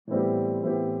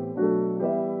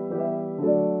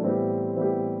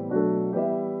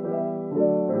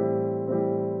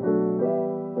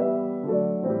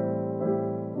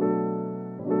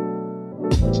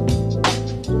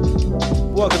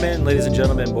gentlemen, ladies and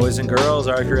gentlemen, boys and girls,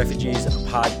 RFK Refugees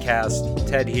podcast.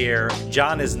 Ted here.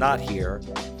 John is not here.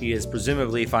 He is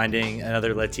presumably finding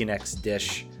another Latinx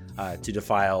dish to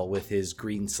defile with his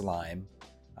green slime.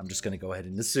 I'm just going to go ahead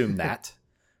and assume that.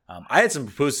 I had some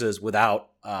pupusas without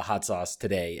hot sauce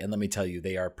today, and let me tell you,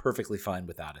 they are perfectly fine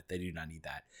without it. They do not need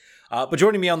that. But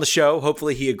joining me on the show,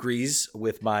 hopefully he agrees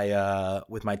with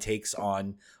my takes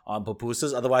on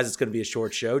pupusas. Otherwise, it's going to be a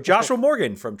short show. Joshua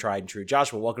Morgan from Tried and True.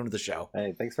 Joshua, welcome to the show.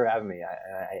 Hey, thanks for having me.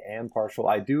 I am partial.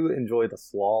 I do enjoy the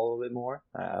slaw a little bit more.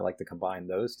 I like to combine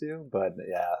those two, but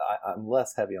yeah, I'm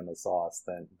less heavy on the sauce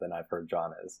than I've heard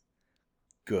John is.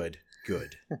 Good.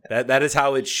 That is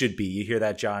how it should be. You hear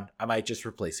that, John? I might just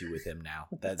replace you with him now.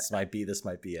 This might be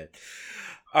it.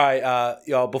 All right,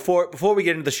 y'all. Before we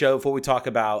get into the show, before we talk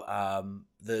about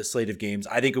the slate of games,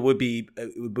 I think it would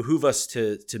behoove us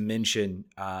to mention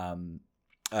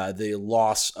the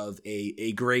loss of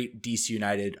a great DC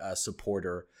United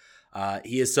supporter.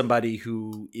 He is somebody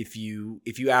who, if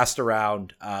you asked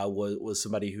around, was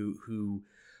somebody who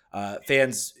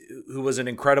fans who was an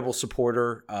incredible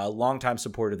supporter, longtime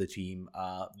supporter of the team.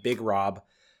 Big Rob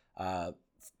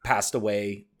passed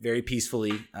away very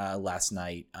peacefully last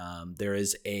night. There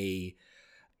is a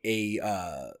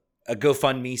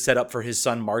GoFundMe set up for his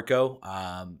son Marco.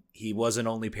 He was an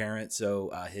only parent,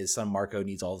 so his son Marco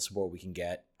needs all the support we can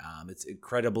get. It's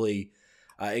incredibly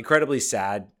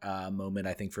sad moment,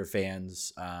 I think, for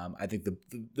fans. I think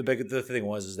the thing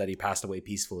was that he passed away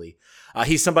peacefully.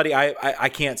 He's somebody I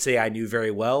can't say I knew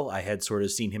very well. I had sort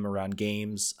of seen him around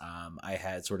games. I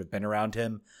had sort of been around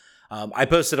him. I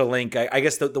posted a link. I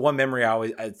guess the one memory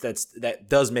that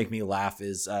does make me laugh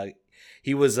is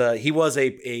he was a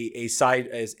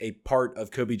part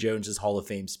of Kobe Jones's Hall of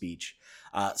Fame speech.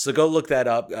 So go look that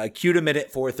up. Cue to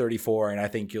minute 434, and I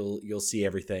think you'll see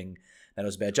everything that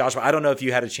was bad. Joshua, I don't know if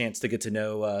you had a chance to get to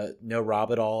know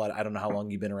Rob at all. I don't know how long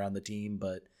you've been around the team,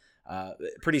 but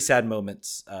pretty sad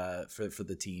moments for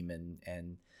the team,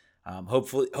 and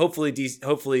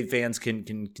hopefully fans can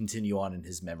continue on in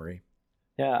his memory.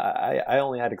 Yeah, I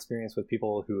only had experience with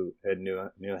people who had knew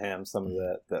him, some of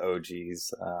the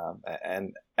OGs,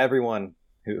 and everyone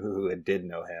who did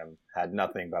know him had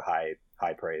nothing but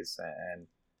high praise, and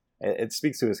it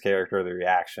speaks to his character, the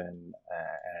reaction,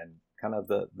 and kind of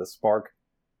the spark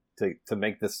to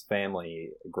make this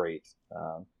family great,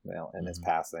 in his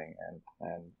passing,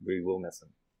 and we will miss him.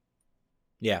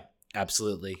 Yeah,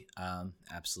 absolutely.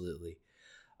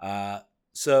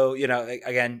 So,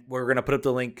 again, we're going to put up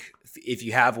the link. If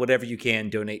you have whatever you can,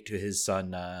 donate to his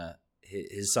son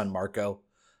Marco.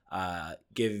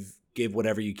 Give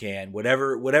whatever you can,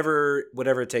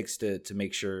 whatever it takes to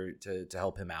make sure to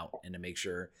help him out and to make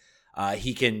sure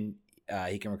he can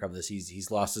recover this. He's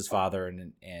lost his father,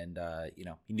 and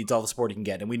he needs all the support he can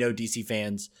get. And we know DC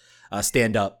fans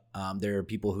stand up. There are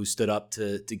people who stood up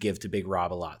to give to Big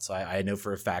Rob a lot. So I know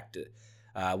for a fact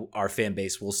our fan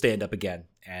base will stand up again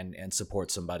and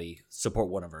support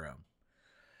one of our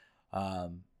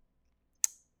own.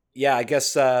 Yeah, I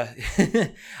guess I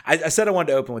said I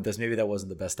wanted to open with this. Maybe that wasn't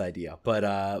the best idea, but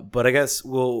I guess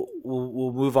we'll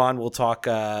move on. We'll talk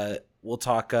a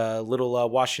little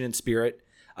Washington Spirit.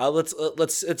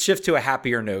 Let's shift to a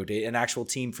happier note. An actual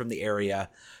team from the area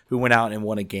who went out and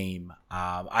won a game.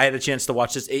 I had a chance to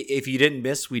watch this. If you didn't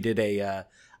miss, we did a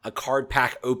card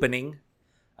pack opening.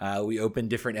 We opened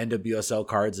different NWSL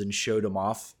cards and showed them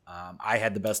off. I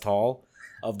had the best haul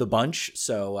of the bunch,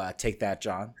 so take that,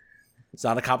 John. It's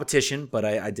not a competition, but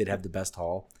I did have the best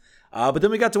haul. But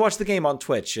then we got to watch the game on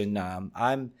Twitch, and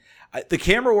the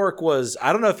camera work was,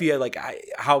 I don't know if you had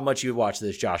how much you watched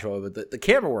this, Joshua, but the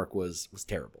camera work was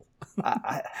terrible.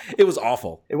 It was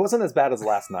awful. It wasn't as bad as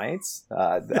last night's.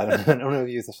 I don't know if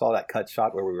you saw that cut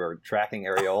shot where we were tracking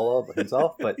Areola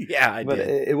himself, but yeah, I did.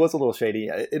 It was a little shady.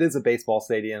 It is a baseball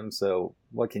stadium, so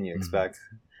what can you expect?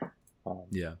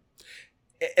 Yeah.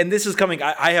 And this is coming.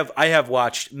 I have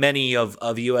watched many of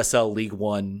USL League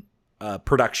One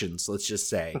productions. Let's just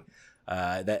say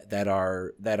that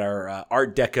are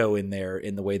Art Deco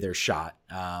in the way they're shot.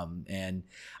 And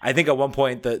I think at one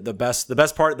point the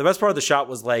best part of the shot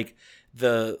was like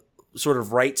the sort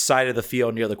of right side of the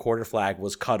field near the quarter flag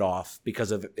was cut off because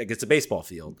of it's a baseball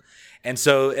field. And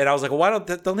I was like, well, why don't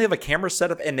they have a camera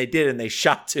set up? And they did, and they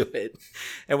shot to it.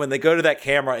 And when they go to that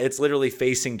camera, it's literally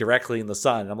facing directly in the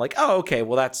sun. And I'm like, oh, okay,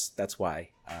 well that's why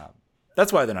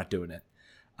they're not doing it.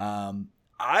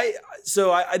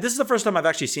 This is the first time I've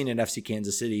actually seen an FC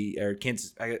Kansas City or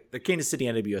Kansas City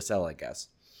NWSL, I guess.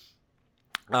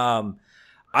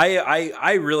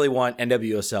 I really want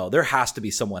NWSL. There has to be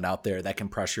someone out there that can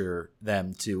pressure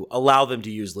them to allow them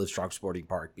to use Livestrong Sporting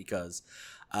Park because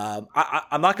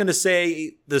I'm not going to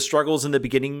say the struggles in the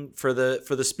beginning for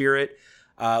the Spirit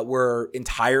were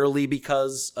entirely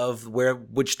because of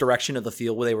which direction of the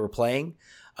field where they were playing.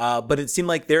 But it seemed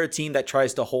like they're a team that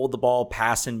tries to hold the ball,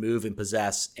 pass and move and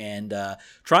possess, and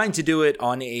trying to do it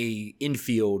on a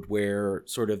infield where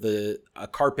sort of a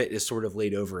carpet is sort of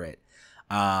laid over it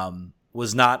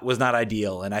was not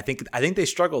ideal. And I think they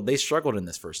struggled. They struggled in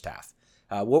this first half.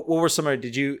 What were some of,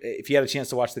 if you had a chance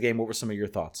to watch the game, what were some of your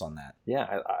thoughts on that?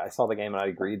 Yeah, I saw the game and I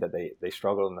agreed that they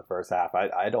struggled in the first half.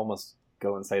 I'd almost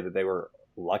go and say that they were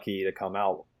lucky to come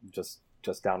out just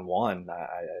down one.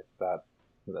 I thought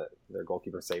their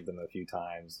goalkeeper saved them a few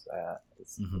times.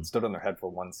 It stood on their head for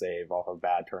one save off a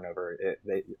bad turnover.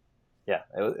 It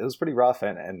was pretty rough,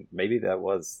 and maybe that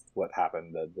was what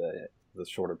happened. The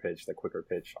shorter pitch, the quicker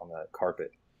pitch on the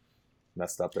carpet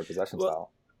messed up their possession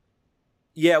style.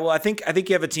 Yeah, well, I think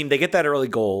you have a team. They get that early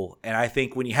goal, and I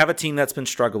think when you have a team that's been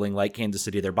struggling like Kansas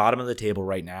City, they're bottom of the table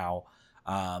right now.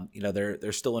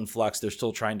 They're still in flux. They're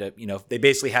still trying to. They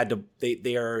basically had to.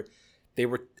 They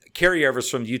were carryovers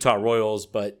from the Utah Royals,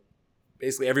 but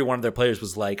basically every one of their players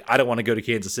was like, "I don't want to go to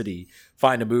Kansas City.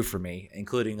 Find a move for me,"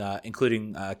 including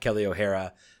Kelly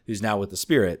O'Hara, who's now with the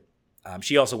Spirit.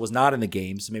 She also was not in the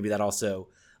game, so maybe that also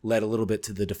led a little bit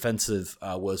to the defensive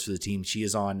woes for the team. She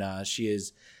is on. She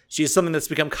is something that's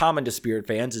become common to Spirit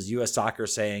fans, is U.S. Soccer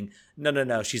saying,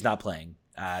 no, she's not playing.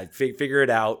 Figure it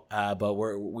out, but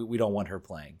we don't want her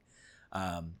playing.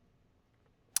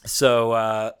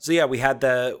 So yeah, we had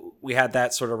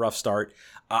that sort of rough start.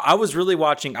 I was really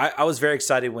watching. I was very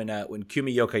excited when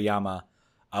Kumi Yokoyama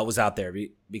was out there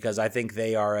because I think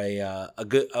they are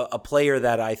a player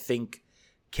that I think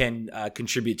can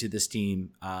contribute to this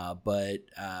team. But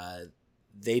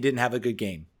they didn't have a good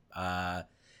game.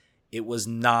 It was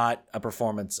not a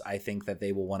performance I think that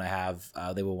they will want to have.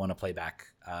 They will want to play back,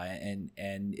 and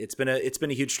it's been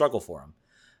a huge struggle for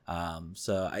them.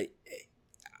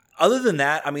 Other than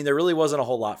that, I mean, there really wasn't a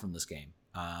whole lot from this game.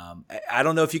 I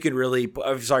don't know if you can really.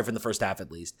 Sorry, from the first half at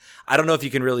least. I don't know if you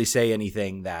can really say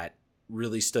anything that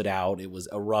really stood out. It was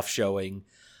a rough showing.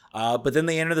 But then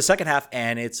they enter the second half,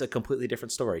 and it's a completely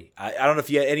different story. I don't know if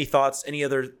you had any thoughts, any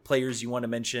other players you want to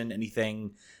mention,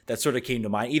 anything that sort of came to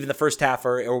mind, even the first half,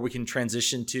 or we can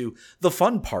transition to the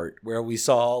fun part where we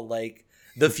saw like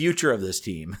the future of this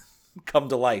team come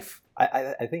to life.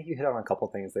 I think you hit on a couple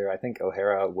things there. I think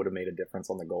O'Hara would have made a difference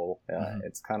on the goal.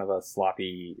 It's kind of a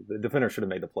sloppy. The defender should have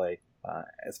made the play,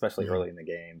 especially early in the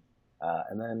game.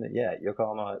 And then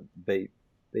Yokohama, they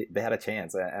had a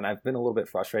chance, and I've been a little bit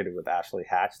frustrated with Ashley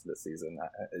Hatch this season.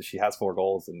 She has 4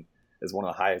 goals and is one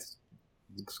of the highest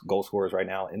goal scorers right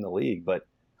now in the league, but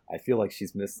I feel like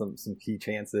she's missed some key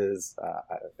chances.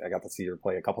 I got to see her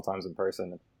play a couple times in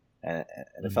person, and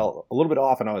it felt a little bit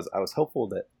off, and I was hopeful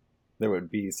that there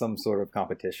would be some sort of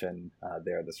competition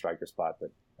there at the striker spot,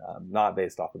 but not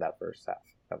based off of that first half,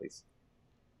 at least.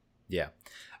 Yeah,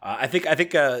 I think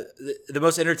the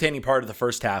most entertaining part of the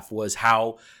first half was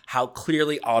how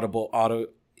clearly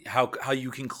how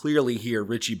you can clearly hear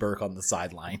Richie Burke on the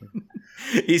sideline.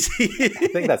 I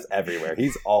think that's everywhere.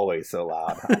 He's always so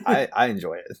loud. I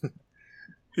enjoy it.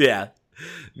 Yeah,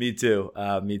 me too.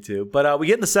 But we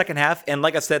get in the second half, and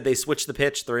like I said, they switch the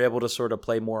pitch. They're able to sort of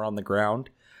play more on the ground,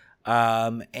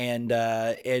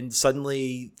 and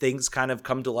suddenly things kind of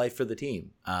come to life for the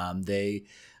team. They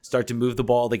start to move the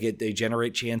ball. They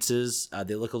generate chances.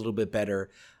 They look a little bit better,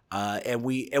 and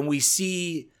we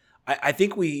see. I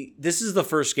think this is the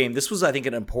first game. This was, I think,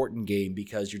 an important game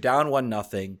because you're down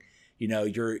 1-0.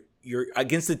 You're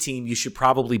against the team you should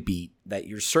probably beat, that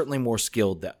you're certainly more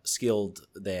skilled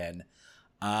than,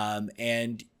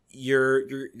 and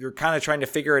you're kind of trying to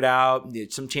figure it out.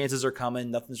 Some chances are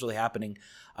coming, nothing's really happening,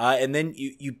 and then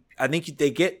I think they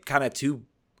get kind of 2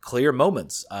 clear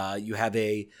moments. You have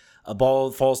a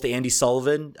ball falls to Andy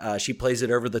Sullivan. She plays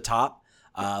it over the top,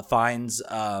 finds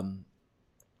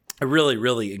a really,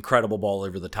 really incredible ball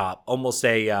over the top. Almost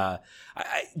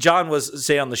John was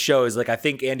saying on the show, is like, I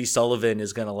think Andy Sullivan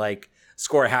is going to like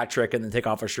score a hat trick and then take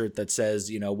off a shirt that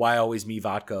says, why always me,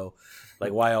 Vodko?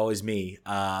 Like, why always me?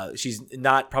 She's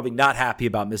probably not happy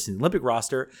about missing the Olympic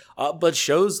roster, but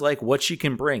shows like what she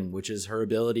can bring, which is her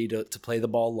ability to play the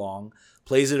ball long,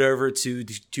 plays it over to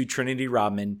Trinity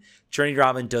Rodman. Trinity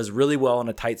Rodman does really well in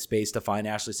a tight space to find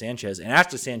Ashley Sanchez, and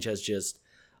Ashley Sanchez just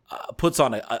puts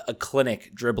on a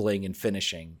clinic dribbling and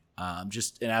finishing.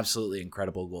 Just an absolutely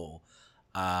incredible goal.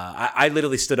 I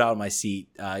literally stood out in my seat.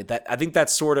 I think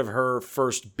that's sort of her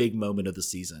first big moment of the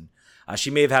season. She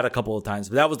may have had a couple of times,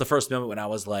 but that was the first moment when I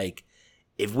was like,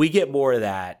 if we get more of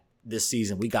that this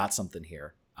season, we got something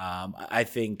here. I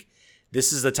think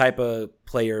this is the type of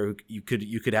player who you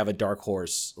could have a dark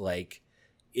horse, like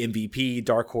MVP,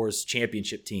 dark horse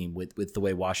championship team with the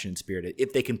way Washington Spirit,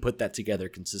 if they can put that together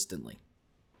consistently.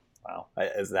 Wow.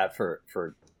 Is that for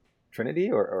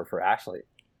Trinity or for Ashley?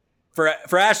 For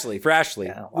Ashley.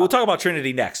 Yeah, wow. We'll talk about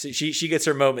Trinity next. She gets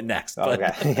her moment next. But.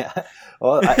 Okay. Yeah.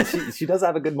 Well, she does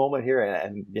have a good moment here,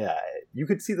 and yeah, you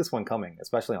could see this one coming,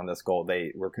 especially on this goal.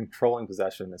 They were controlling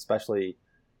possession, especially.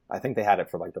 I think they had it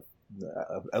for like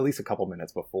at least a couple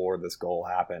minutes before this goal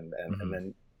happened, and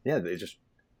then they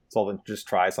Sullivan just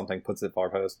tries something, puts it far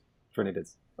post.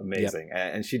 Trinity's amazing,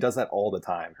 and she does that all the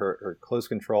time. Her close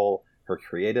control, her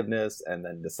creativeness, and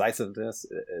then decisiveness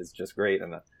is just great.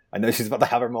 And I know she's about to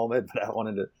have her moment, but I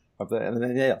wanted to. And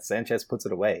then Sanchez puts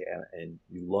it away, and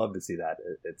you love to see that.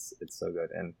 It's so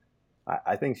good, and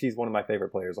I think she's one of my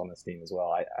favorite players on this team as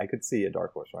well. I could see a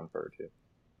dark horse run for her too.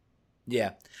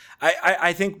 Yeah,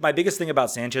 I think my biggest thing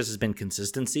about Sanchez has been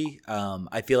consistency.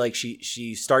 I feel like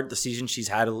she started the season, she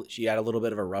had a little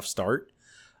bit of a rough start.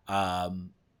 I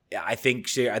think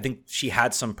she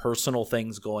had some personal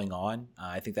things going on.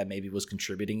 I think that maybe was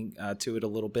contributing to it a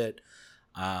little bit.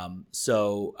 I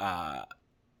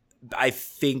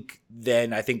think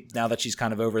now that she's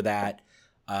kind of over that,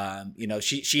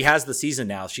 she has the season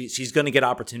now. She's going to get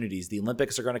opportunities. The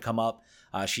Olympics are going to come up.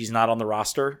 She's not on the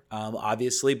roster,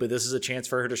 obviously, but this is a chance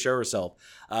for her to show herself.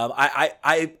 I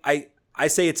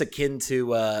say it's akin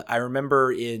to I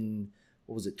remember in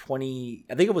what was it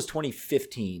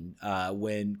 2015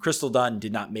 when Crystal Dunn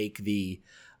did not make the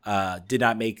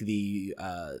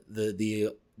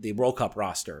World Cup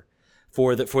roster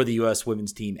for the U.S.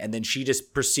 women's team, and then she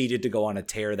just proceeded to go on a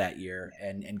tear that year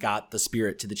and got the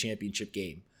Spirit to the championship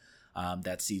game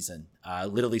that season.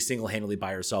 Literally single-handedly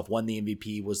by herself, won the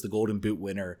MVP, was the Golden Boot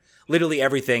winner. Literally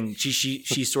everything.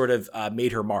 She sort of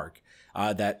made her mark.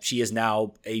 That she is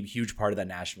now a huge part of that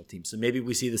national team. So maybe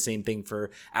we see the same thing for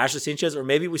Ashley Sanchez, or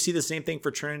maybe we see the same thing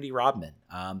for Trinity Rodman.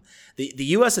 The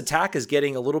U.S. attack is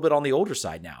getting a little bit on the older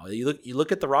side now. You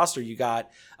look at the roster. You got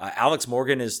Alex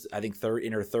Morgan is, I think,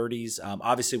 in her 30s.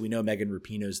 Obviously, we know Megan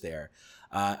Rapinoe's there.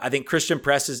 I think Christian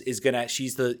Press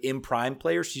she's the in prime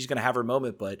player. She's gonna have her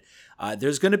moment, but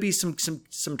there's gonna be some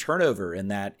turnover in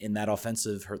that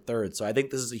offensive her third. So I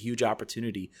think this is a huge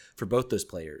opportunity for both those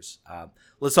players.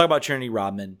 Let's talk about Trinity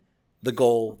Rodman, the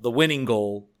winning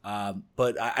goal.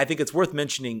 But I think it's worth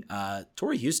mentioning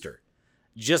Tori Huster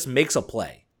just makes a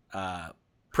play.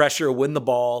 Pressure, win the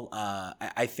ball.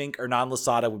 I think Hernan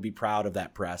Losada would be proud of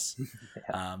that press.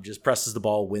 Just presses the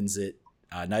ball, wins it.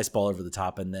 Nice ball over the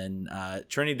top, and then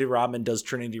Trinity Rodman does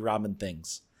Trinity Rodman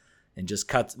things and just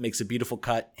makes a beautiful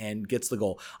cut and gets the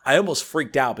goal. I almost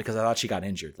freaked out because I thought she got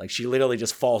injured. Like, she literally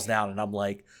just falls down, and I'm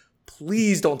like,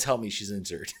 please don't tell me she's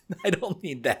injured. I don't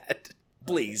need that.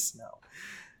 Please. No.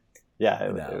 Yeah,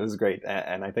 it was great,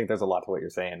 and I think there's a lot to what you're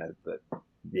saying. That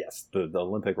yes, the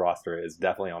Olympic roster is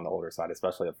definitely on the older side,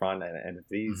 especially up front, and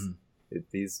if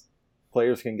these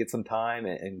players can get some time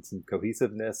and some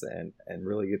cohesiveness and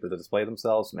really get to display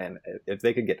themselves, man, if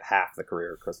they could get half the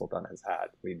career Crystal Dunn has had,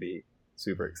 we'd be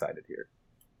super excited here.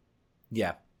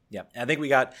 Yeah. I think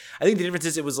the difference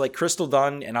is it was like Crystal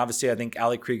Dunn, and obviously I think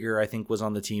Allie Krieger, was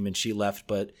on the team and she left,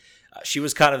 but she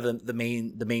was kind of the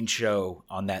main show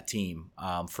on that team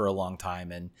for a long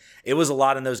time. And it was a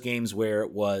lot in those games where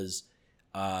it was,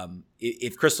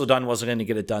 if Crystal Dunn wasn't going to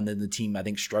get it done, then the team, I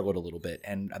think, struggled a little bit.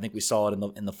 And I think we saw it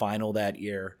in the final that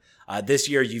year. This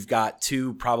year, you've got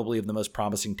two probably of the most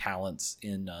promising talents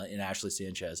in Ashley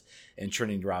Sanchez and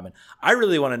Trinity Rodman. I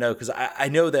really want to know, because I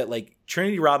know that like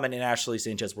Trinity Rodman and Ashley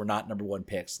Sanchez were not number one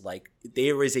picks. Like,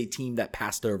 there was a team that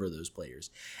passed over those players,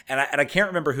 and I can't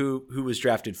remember who was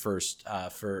drafted first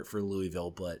for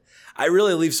Louisville, but I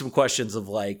really leave some questions of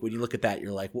like, when you look at that,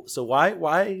 you're like, well, so why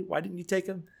didn't you take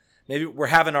him? Maybe we're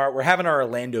having our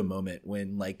Orlando moment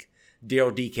when like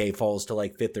Daryl DK falls to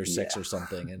like 5th or 6th or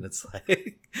something, and it's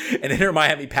like, and Inter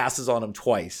Miami passes on him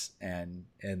twice, and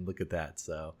look at that.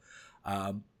 So,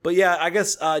 but yeah, I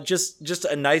guess just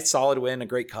a nice solid win, a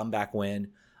great comeback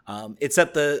win. It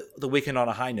set the weekend on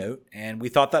a high note, and we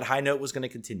thought that high note was going to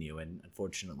continue, and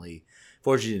unfortunately,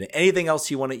 anything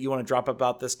else you want to drop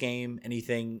about this game?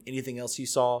 Anything else you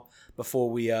saw before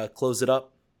we close it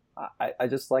up? I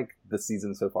just like the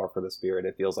season so far for the Spirit.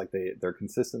 It feels like they're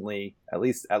consistently, at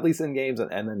least in games,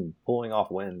 and then pulling off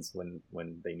wins when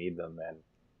they need them. And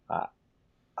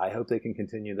I hope they can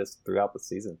continue this throughout the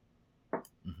season.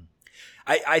 Mm-hmm.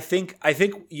 I think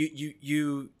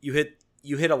you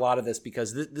hit a lot of this,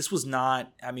 because this was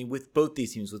not, I mean, with both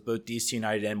these teams, with both DC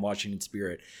United and Washington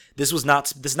Spirit, this is not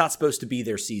supposed to be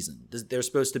their season. They're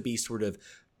supposed to be sort of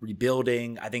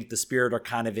rebuilding. I think the Spirit are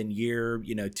kind of in year,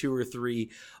 2 or 3.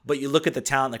 But you look at the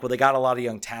talent, like, well, they got a lot of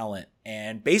young talent,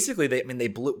 and basically they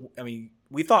blew. I mean,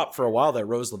 we thought for a while that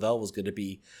Rose Lavelle was going to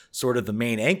be sort of the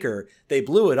main anchor. They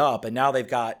blew it up, and now they've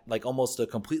got like almost a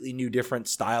completely new, different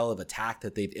style of attack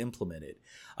that they've implemented.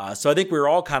 So I think we were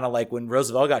all kind of like, when Rose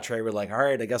Lavelle got traded, we're like, all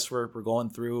right, I guess we're going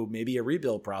through maybe a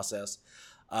rebuild process.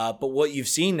 But what you've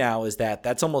seen now is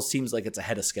that's almost seems like it's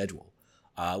ahead of schedule.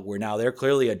 Where now they're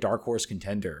clearly a dark horse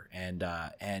contender, and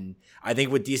I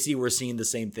think with DC we're seeing the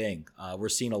same thing. We're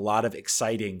seeing a lot of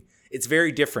exciting. It's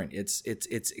very different. It's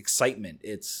excitement.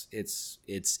 It's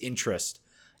interest.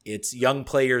 It's young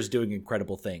players doing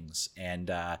incredible things,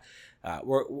 and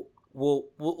we'll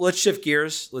let's shift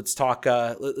gears. Let's talk.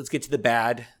 Let's get to the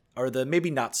bad, or the maybe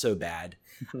not so bad.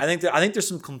 I think there's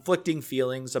some conflicting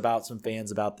feelings about some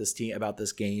fans about this team, about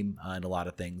this game, and a lot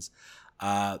of things.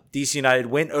 DC United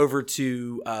went over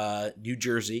to New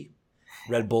Jersey,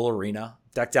 Red Bull Arena,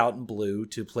 decked out in blue,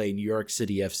 to play New York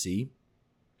City FC.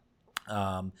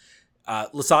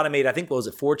 Losada made, I think, what was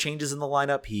it, 4 changes in the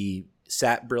lineup. He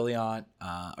sat Brilliant,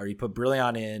 or he put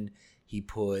Brilliant in. He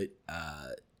put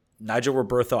Nigel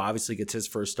Roberto, obviously gets his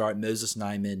first start, Moses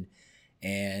Nyman,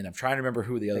 and I'm trying to remember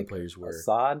who the other players were.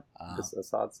 Assad? Does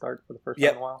Assad start for the first time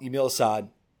in a while? Emil Assad.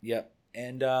 Yep.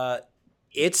 And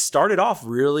it started off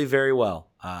really very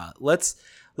well. Let's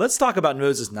talk about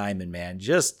Moses Nyman, man.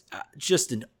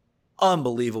 Just an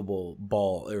unbelievable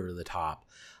ball over the top.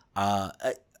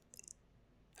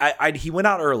 He went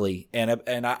out early,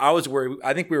 and I was worried.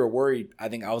 I think we were worried. I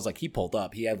was like, he pulled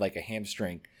up. He had like a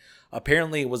hamstring.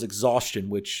 Apparently, it was exhaustion,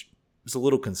 which was a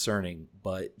little concerning.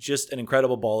 But just an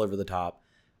incredible ball over the top.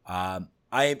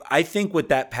 I think with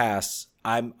that pass,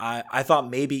 I thought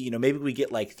maybe we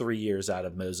get like 3 years out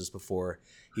of Moses before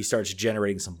he starts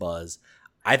generating some buzz.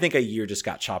 I think a year just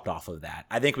got chopped off of that.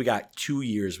 I think we got 2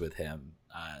 years with him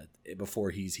before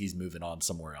he's moving on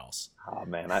somewhere else. Oh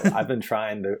man, I've been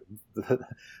trying to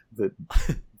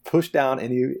push down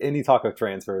any talk of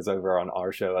transfers over on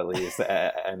our show, at least,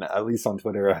 and at least on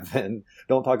Twitter. I've been,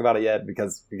 don't talk about it yet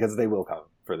because they will come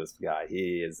for this guy.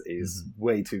 He's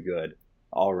way too good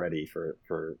already for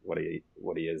what he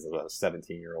is, a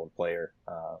 17-year-old player,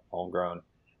 homegrown,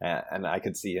 and I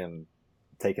could see him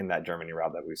taking that Germany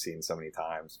route that we've seen so many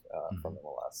times from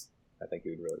MLS. I think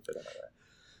he would really fit in there.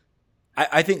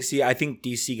 I think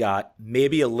DC got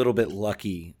maybe a little bit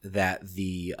lucky that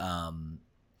the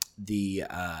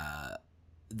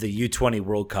U20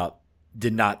 World Cup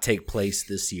did not take place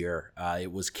this year.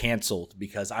 It was canceled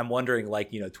because I'm wondering,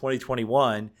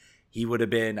 2021. He would have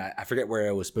been, I forget where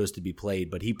it was supposed to be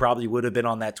played, but he probably would have been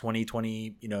on that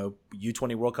 2020,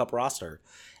 U20 World Cup roster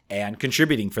and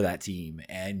contributing for that team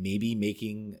and maybe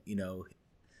making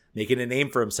a name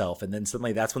for himself. And then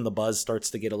suddenly that's when the buzz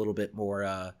starts to get a little bit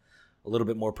more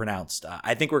pronounced.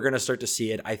 I think we're going to start to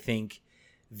see it. I think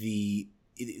he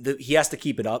has to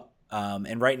keep it up.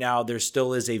 And right now there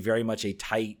still is very much a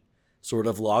tight sort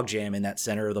of logjam in that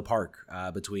center of the park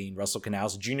between Russell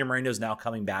Canals. Junior Moreno is now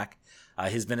coming back.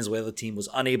 His Venezuela team was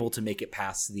unable to make it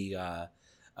past the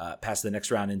next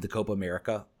round into Copa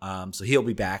America, so he'll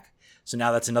be back. So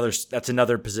now that's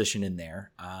another position in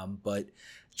there. But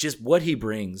just what he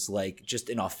brings, like just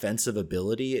an offensive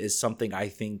ability, is something I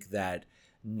think that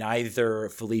neither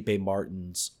Felipe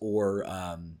Martins or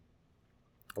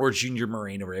Junior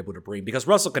Moreno were able to bring, because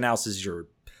Russell Canals is your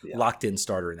locked-in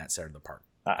starter in that center of the park.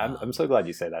 I'm so glad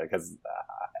you say that, because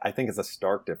I think it's a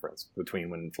stark difference between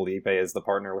when Felipe is the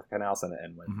partner with Canals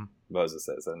and when Moses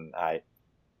is. And I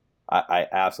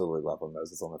absolutely love when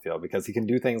Moses is on the field, because he can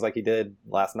do things like he did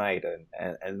last night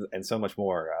and so much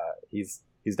more. He's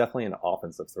definitely an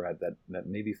offensive threat that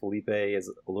maybe Felipe is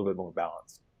a little bit more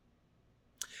balanced.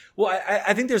 Well,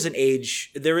 I think there is an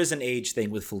age thing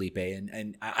with Felipe,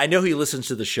 and I know he listens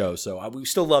to the show, so we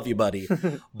still love you, buddy.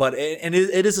 But it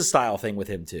is a style thing with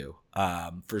him too,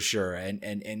 for sure.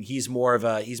 And he's more of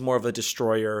a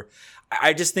destroyer.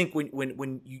 I just think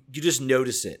when you just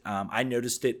notice it. I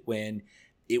noticed it when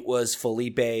it was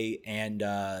Felipe and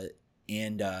I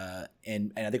think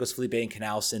it was Felipe and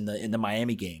Canals in the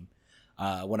Miami game.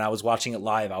 When I was watching it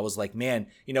live, I was like, man,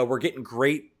 we're getting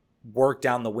great work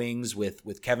down the wings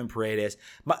with Kevin Paredes.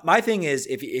 My thing is,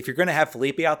 if you're going to have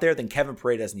Felipe out there, then Kevin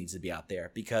Paredes needs to be out there,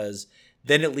 because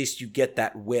then at least you get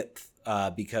that width.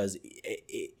 Because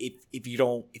if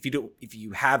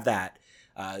you have that,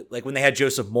 like when they had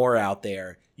Joseph Mora out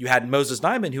there, you had Moses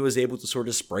Nyman, who was able to sort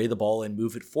of spray the ball and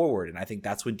move it forward, and I think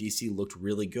that's when DC looked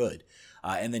really good.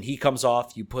 And then he comes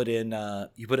off, you put in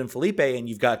Felipe, and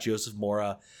you've got Joseph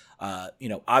Mora.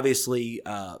 Obviously,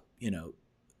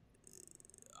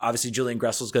 obviously Julian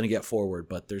Gressel's going to get forward,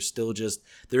 but there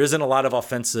isn't a lot of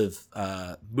offensive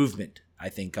movement, I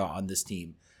think, on this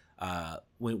team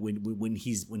when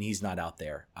he's not out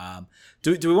there.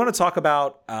 Do we want to talk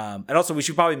about? And also, we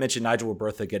should probably mention Nigel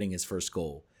Robertha getting his first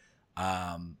goal.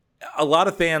 A lot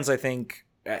of fans, I think,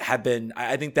 have been.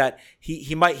 I think that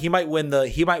he might win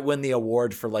the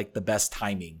award for like the best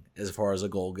timing as far as a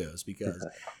goal goes, because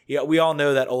we all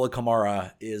know that Ola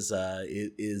Kamara is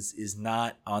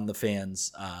not on the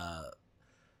fans'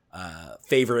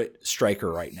 favorite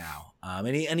striker right now,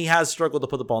 and he has struggled to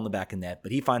put the ball in the back of the net,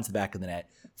 but he finds the back of the net.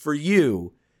 For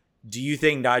you, do you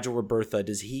think Nigel Robertha,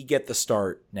 does he get the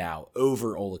start now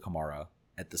over Ola Kamara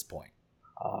at this point?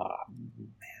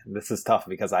 Man, this is tough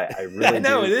because I really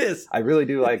know it is. I really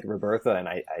do like Robertha, and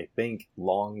I think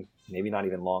maybe not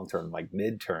even long term, like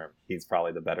midterm, he's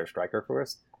probably the better striker for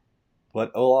us.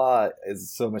 But Ola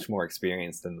is so much more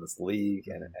experienced in this league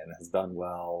and has done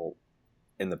well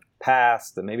in the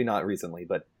past, and maybe not recently,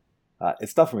 but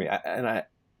it's tough for me.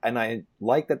 And I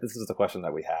like that this is the question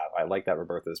that we have. I like that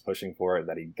Robertha is pushing for it,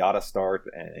 that he got a start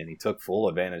and he took full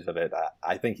advantage of it.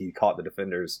 I think he caught the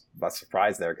defenders by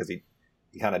surprise there, because he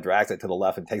kind of drags it to the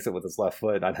left and takes it with his left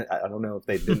foot. I don't know if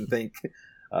they didn't think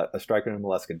a striker in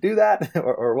MLS could do that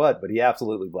or what, but he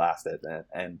absolutely blasted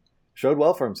and showed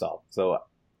well for himself. So,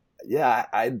 yeah,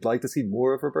 I'd like to see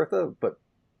more of Robertha, but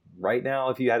right now,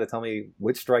 if you had to tell me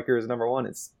which striker is number one,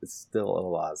 it's still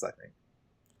Ola's, I think.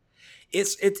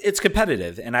 It's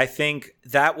competitive, and I think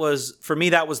that was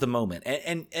the moment.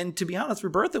 And to be honest,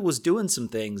 Robertha was doing some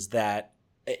things that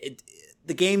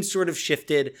the game sort of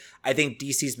shifted. I think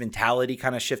DC's mentality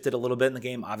kind of shifted a little bit in the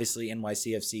game. Obviously,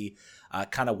 NYCFC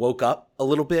kind of woke up a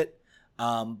little bit.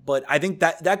 But I think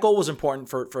that goal was important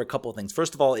for a couple of things.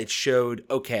 First of all, it showed,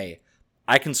 okay,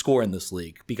 I can score in this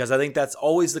league, because I think that's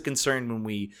always the concern when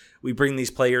we bring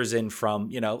these players in from,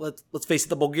 let's face it,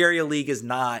 the Bulgaria league is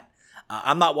not.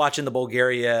 I'm not watching the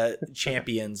Bulgaria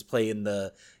champions play in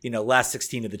the last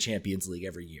 16 of the Champions League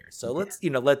every year. So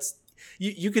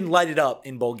you can light it up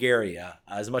in Bulgaria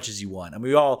as much as you want. I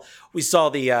mean, we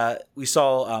saw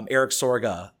Eric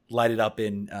Sorga light it up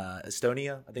in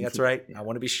Estonia. I think that's right. I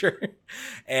want to be sure.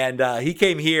 And he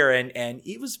came here and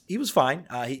he was fine.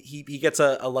 He gets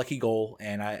a lucky goal,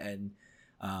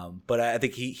 but I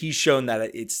think he's shown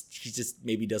that he just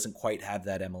maybe doesn't quite have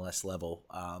that MLS level.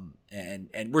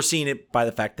 And we're seeing it by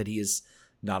the fact that he is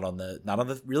not on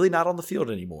the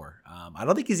field anymore. I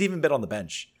don't think he's even been on the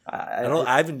bench.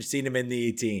 I haven't seen him in the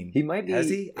 18. He might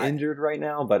be injured right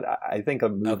now, but I think a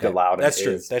move to Loudoun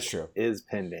is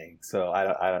pending. So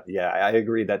I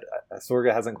agree that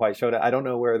Sorga hasn't quite showed it. I don't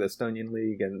know where the Estonian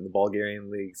league and the Bulgarian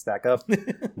league stack up,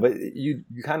 but you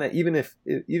kind of, even if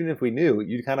we knew,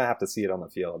 you kind of have to see it on the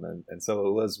field, and so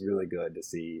it was really good to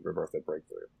see Robertha break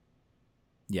through.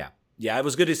 Yeah, it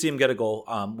was good to see him get a goal.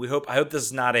 I hope this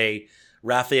is not a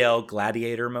Raphael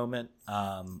Gladiator moment,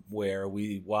 where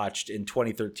we watched in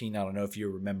 2013. I don't know if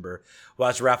you remember,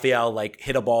 watched Raphael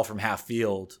hit a ball from half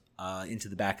field into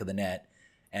the back of the net,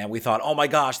 and we thought, oh my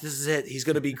gosh, this is it. He's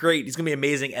going to be great. He's going to be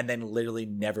amazing, and then literally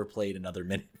never played another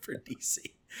minute for DC.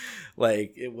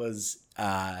 It was,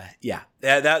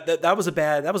 that was a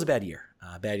bad year.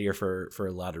 Bad year for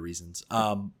a lot of reasons.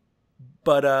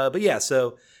 But yeah,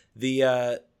 so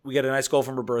we got a nice goal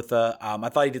from Robertha. I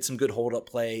thought he did some good hold-up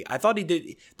play. I thought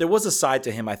there was a side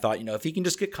to him. I thought, if he can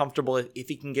just get comfortable, if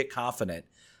he can get confident,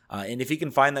 and if he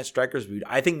can find that striker's boot,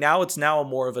 I think it's now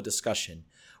more of a discussion.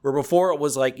 Where before it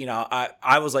was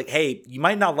I was like, hey, you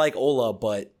might not like Ola,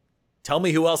 but tell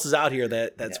me who else is out here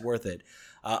that's worth it.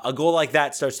 A goal like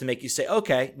that starts to make you say,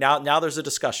 okay, now there's a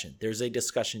discussion. There's a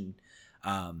discussion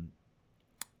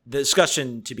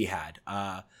to be had.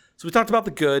 So we talked about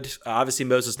the good. Obviously,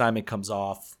 Moses Nyman comes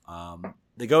off.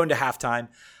 They go into halftime.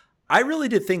 I really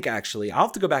did think, actually, I'll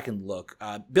have to go back and look.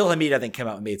 Bill Hamid, I think, came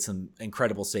out and made some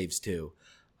incredible saves, too.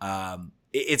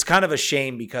 It's kind of a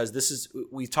shame because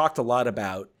we've talked a lot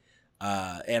about,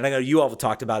 and I know you all have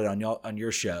talked about it on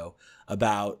your show,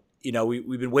 about,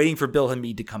 we've been waiting for Bill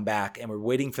Hamid to come back, and we're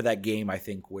waiting for that game, I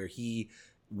think, where he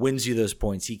wins you those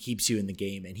points. He keeps you in the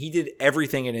game, and he did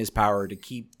everything in his power to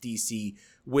keep DC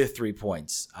with 3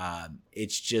 points.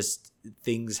 It's just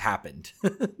things happened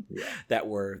that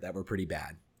were pretty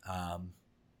bad.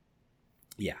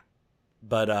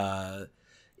 But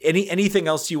anything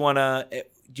else do you want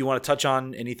to touch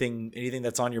on? Anything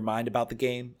that's on your mind about the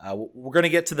game? We're going to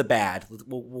get to the bad.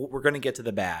 We're going to get to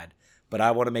the bad, but I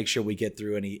want to make sure we get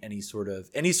through any sort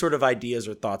of ideas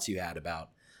or thoughts you had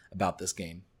about this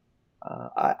game.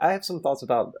 I have some thoughts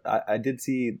about. I did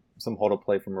see some hold-up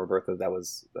play from Robertha that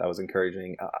was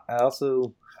encouraging. I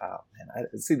also man,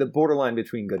 I see the borderline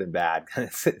between good and bad.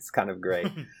 It's kind of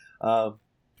gray.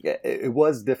 Yeah, it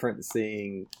was different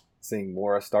seeing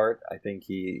Mora start. I think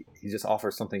he just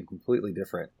offers something completely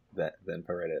different than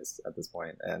Paredes at this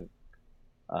point, and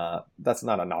that's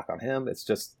not a knock on him. It's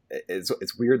just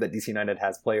it's weird that DC United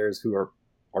has players who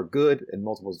are good in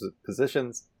multiple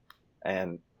positions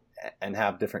and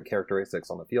have different characteristics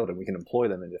on the field, and we can employ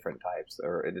them in different types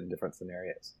or in different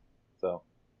scenarios. So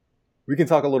we can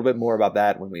talk a little bit more about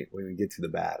that when we get to the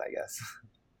bad, I guess.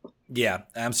 Yeah,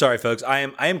 I'm sorry, folks. I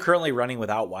am currently running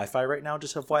without Wi-Fi right now.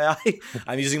 Just FYI,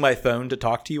 I'm using my phone to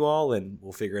talk to you all, and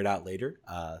we'll figure it out later.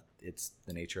 It's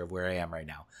the nature of where I am right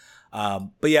now.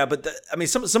 But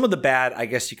some of the bad, I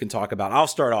guess you can talk about. I'll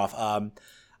start off.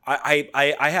 I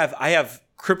have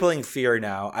crippling fear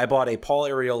now. I bought a Paul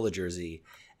Arriola jersey,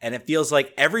 and it feels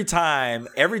like every time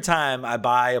I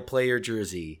buy a player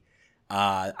jersey,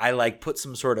 I like put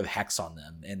some sort of hex on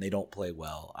them and they don't play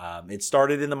well. It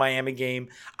started in the Miami game.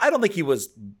 I don't think he was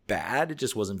bad. It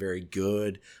just wasn't very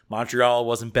good. Montreal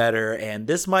wasn't better. And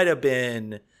this might have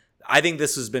been, I think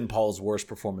this has been Paul's worst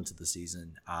performance of the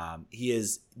season. He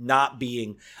is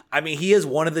he is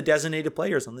one of the designated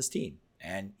players on this team.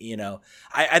 And,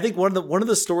 I think one of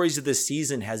the stories of this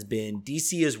season has been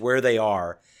DC is where they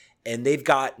are, and they've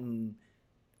gotten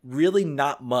really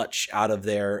not much out of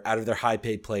their high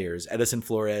paid players. Edison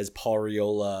Flores, Paul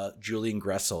Arriola, Julian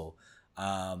Gressel,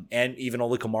 and even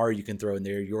Ola Kamara you can throw in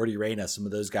there. Yordi Reyna, some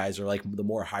of those guys are like the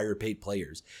more higher paid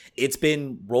players. It's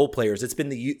been role players. It's been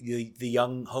the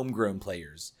young homegrown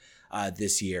players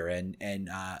this year.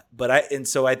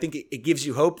 So I think it gives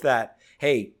you hope that,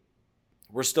 hey,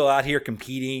 we're still out here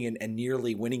competing and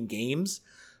nearly winning games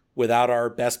without our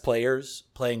best players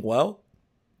playing well.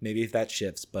 Maybe if that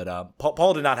shifts, but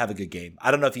Paul did not have a good game.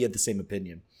 I don't know if he had the same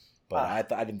opinion,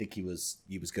 but I didn't think he was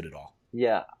good at all.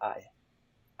 Yeah,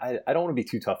 I don't want to be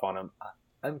too tough on him.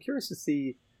 I'm curious to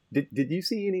see, did you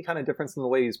see any kind of difference in the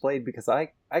way he's played? Because I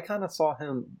kind of saw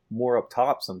him more up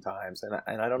top sometimes,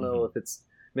 and I don't know if it's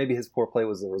maybe his poor play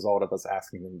was the result of us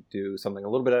asking him to do something a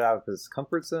little bit out of his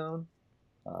comfort zone.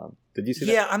 Did you see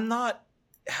that?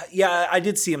 Yeah, I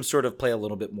did see him sort of play a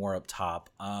little bit more up top.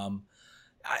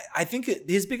 I think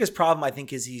his biggest problem,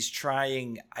 is he's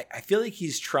trying. I feel like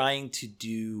he's trying to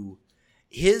do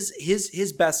his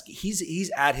best.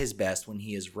 He's at his best when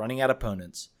he is running at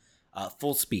opponents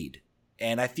full speed,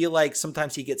 and I feel like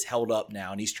sometimes he gets held up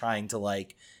now, and he's trying to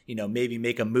maybe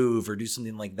make a move or do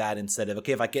something like that instead of,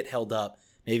 okay, if I get held up,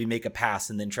 maybe make a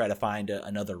pass and then try to find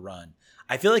another run.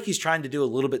 I feel like he's trying to do a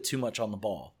little bit too much on the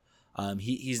ball.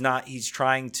 He's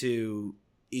trying to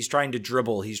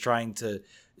dribble. He's trying to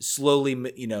slowly,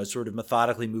 sort of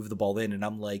methodically move the ball in. And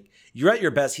I'm like, you're at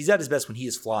your best. He's at his best when he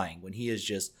is flying, when he is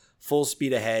just full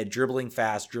speed ahead, dribbling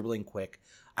fast, dribbling quick.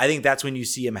 I think that's when you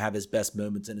see him have his best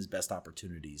moments and his best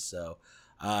opportunities. So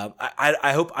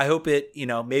I hope it,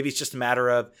 maybe it's just a matter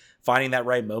of finding that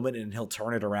right moment and he'll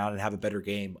turn it around and have a better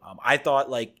game. I thought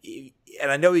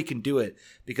and I know he can do it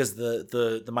because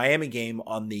the Miami game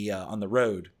on the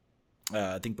road,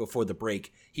 I think before the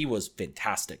break, he was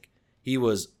fantastic. He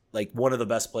was like one of the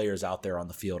best players out there on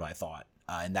the field, I thought,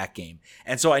 in that game.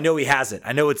 And so I know he has it.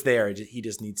 I know it's there. He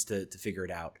just needs to figure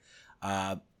it out.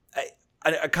 I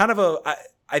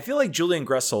feel like Julian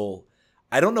Gressel,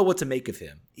 I don't know what to make of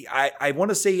him. I want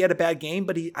to say he had a bad game,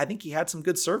 but I think he had some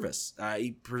good service.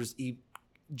 He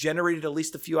generated at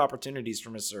least a few opportunities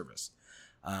from his service.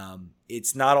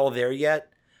 It's not all there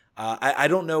yet. I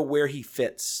don't know where he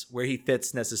fits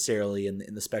necessarily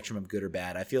in the spectrum of good or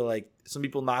bad. I feel like some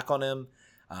people knock on him.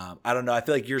 I don't know. I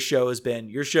feel like your show is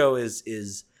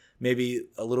maybe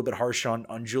a little bit harsh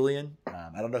on Julian.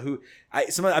 I don't know who.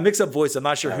 I mix up voice. I'm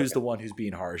not sure who's the one who's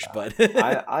being harsh, but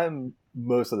I'm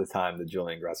most of the time the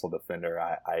Julian Gressel defender.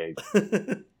 I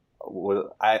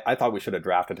thought we should have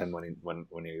drafted him when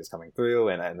he was coming through,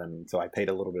 and then so I paid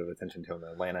a little bit of attention to him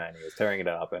in Atlanta, and he was tearing it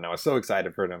up, and I was so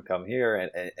excited for him to come here,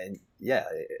 and yeah,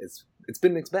 it's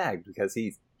been mixed bag because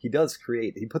he does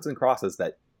create. He puts in crosses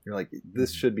that you're like,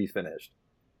 this should be finished.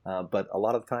 But a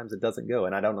lot of times it doesn't go,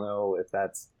 and I don't know if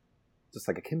that's just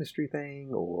like a chemistry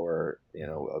thing or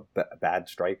a bad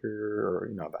striker or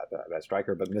a bad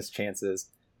striker, but missed chances.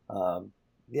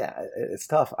 Yeah, it's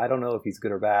tough. I don't know if he's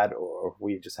good or bad, or if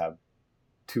we just have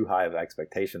too high of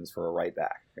expectations for a right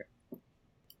back.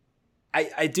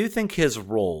 I do think his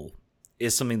role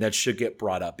is something that should get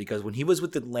brought up because when he was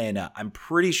with Atlanta, I'm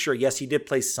pretty sure, yes, he did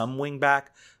play some wing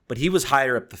back, but he was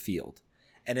higher up the field.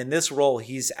 And in this role,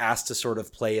 he's asked to sort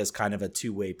of play as kind of a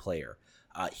two-way player.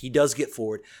 He does get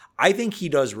forward. I think he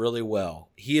does really well.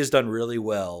 He has done really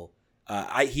well.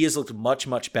 He has looked much,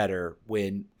 much better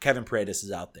when Kevin Paredes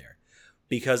is out there.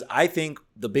 because I think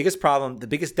the biggest problem, the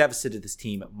biggest deficit of this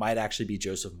team might actually be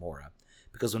Joseph Mora.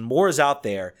 Because when Mora's out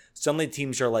there, suddenly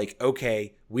teams are like,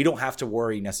 okay, we don't have to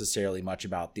worry necessarily much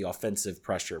about the offensive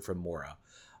pressure from Mora.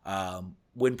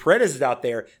 When Paredes is out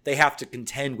there, they have to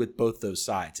contend with both those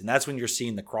sides, and that's when you're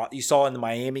seeing the cross. You saw it in the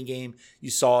Miami game, you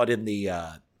saw it in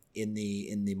the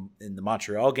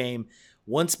Montreal game.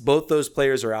 Once both those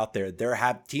players are out there,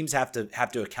 teams have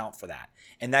to account for that,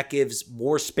 and that gives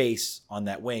more space on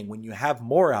that wing. When you have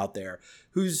Mora out there,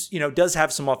 who's does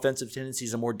have some offensive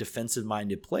tendencies, a more defensive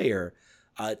minded player.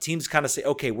 Teams kind of say,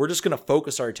 okay, we're just going to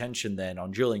focus our attention then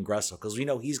on Julian Gressel because we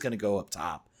know he's going to go up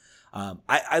top.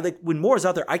 I like when Mora's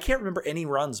out there, I can't remember any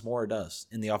runs Mora does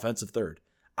in the offensive third.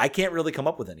 I can't really come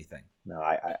up with anything. No,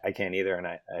 I can't either. And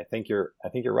I think you're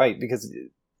right, because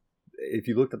if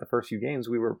you looked at the first few games,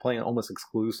 we were playing almost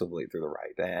exclusively through the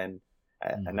right. And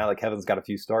now that Kevin's got a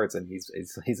few starts and he's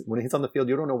when he's on the field,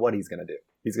 you don't know what he's going to do.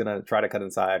 He's going to try to cut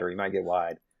inside or he might get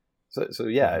wide. So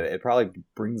yeah, it probably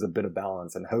brings a bit of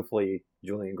balance, and hopefully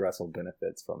Julian Gressel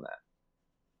benefits from that.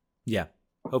 Yeah.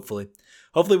 Hopefully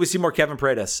we see more Kevin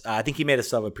Paredes. I think he made a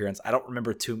sub appearance. I don't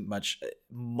remember too much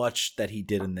that he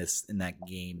did in that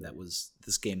game. That was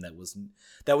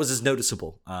as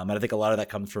noticeable. And I think a lot of that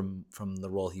comes from the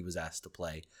role he was asked to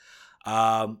play.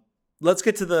 Let's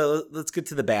get to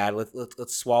the bad.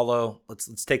 Let's swallow.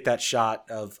 Let's take that shot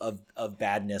of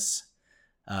badness.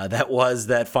 That was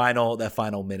that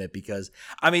final minute, because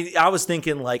I was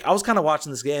thinking, like, I was kind of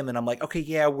watching this game and I'm like, okay,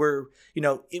 yeah, we're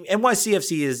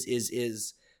NYCFC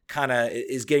is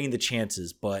getting the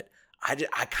chances, but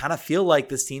I kind of feel like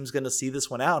this team's going to see this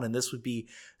one out, and this would be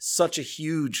such a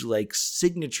huge like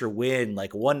signature win,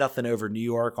 like 1-0 over New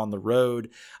York on the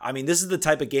road. This is the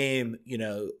type of game,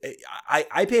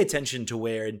 I pay attention to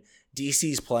where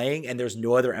DC's playing and there's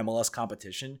no other MLS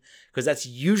competition, because that's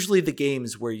usually the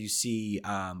games where you see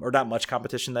or not much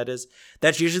competition.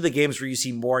 That's usually the games where you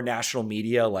see more national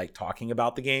media like talking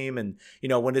about the game. And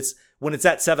when it's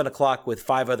at 7:00 with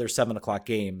 5 other 7:00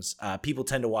 games, people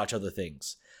tend to watch other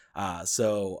things.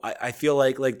 So I feel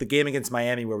like the game against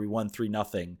Miami where we won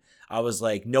 3-0, I was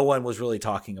like, no one was really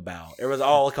talking about it. Was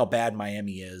all look how bad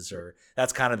Miami is, or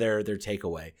that's kind of their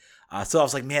takeaway. So I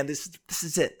was like, man, this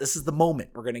is it. This is the moment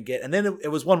we're going to get. And then it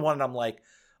was 1-1, and I'm like,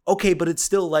 okay, but it's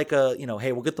still like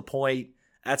hey, we'll get the point.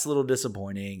 That's a little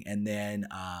disappointing. And then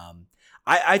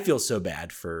I feel so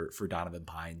bad for Donovan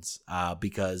Pines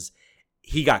because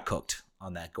he got cooked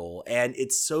on that goal. And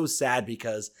it's so sad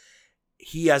because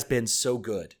he has been so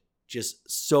good,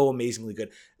 just so amazingly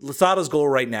good. Losada's goal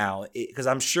right now, because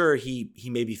I'm sure he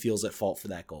maybe feels at fault for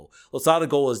that goal. Losada's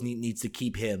goal needs to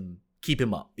keep him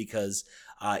up, because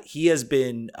he has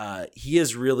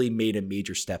really made a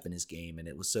major step in his game, and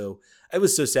it was so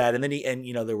sad. And then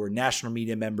there were national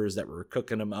media members that were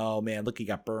cooking him. Oh man, look, he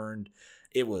got burned.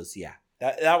 It was,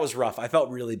 that was rough. I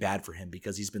felt really bad for him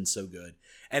because he's been so good,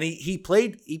 and he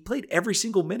played every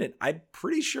single minute. I'm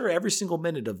pretty sure every single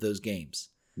minute of those games.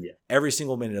 Yeah, every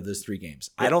single minute of those 3 games.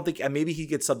 Yeah. I don't think maybe he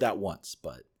gets subbed out once,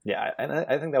 but yeah, and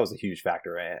I think that was a huge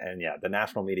factor. And yeah, the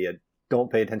national media don't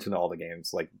pay attention to all the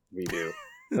games like we do.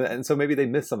 And so maybe they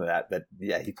missed some of that. That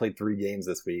he played 3 games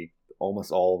this week,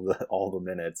 almost all the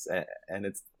minutes, and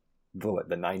it's the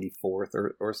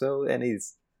 94th or so, and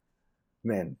he's,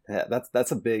 man,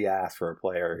 that's a big ask for a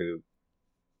player who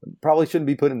probably shouldn't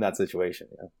be put in that situation.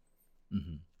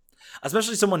 Mm-hmm.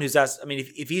 Especially someone who's asked.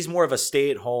 If he's more of a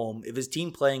stay-at-home, if his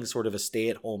team playing sort of a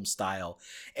stay-at-home style,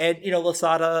 and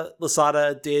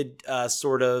Losada did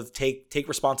sort of take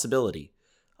responsibility.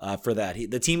 For that,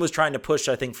 the team was trying to push,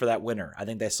 I think, for that winner. I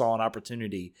think they saw an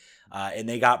opportunity, and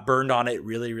they got burned on it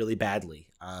really, really badly.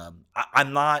 I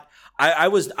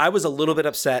was a little bit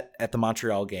upset at the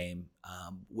Montreal game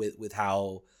with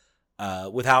how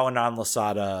Hernan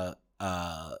Losada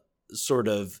sort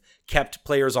of kept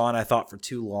players on, I thought, for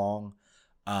too long.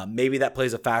 Maybe that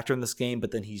plays a factor in this game, but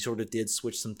then he sort of did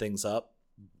switch some things up.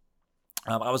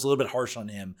 I was a little bit harsh on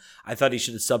him. I thought he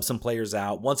should have subbed some players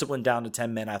out. Once it went down to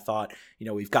 10 men, I thought,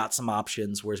 we've got some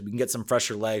options where we can get some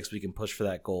fresher legs. We can push for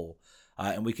that goal,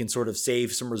 and we can sort of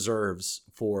save some reserves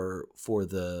for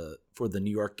the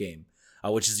New York game,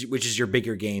 which is your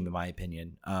bigger game in my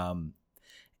opinion.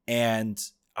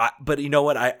 But you know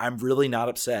what? I'm really not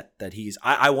upset that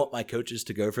I want my coaches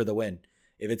to go for the win.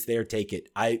 If it's there, take it.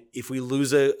 If we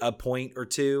lose a point or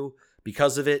two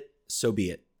because of it, so be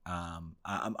it.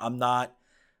 I'm not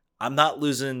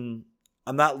losing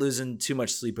too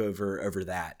much sleep over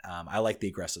that. I like the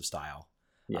aggressive style.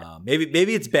 Yeah.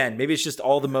 Maybe it's Ben. Maybe it's just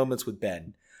all the moments with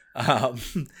Ben. I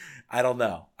don't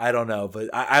know, but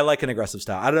I like an aggressive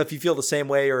style. I don't know if you feel the same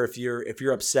way, or if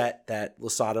you're upset that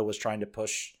Losada was trying to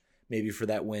push maybe for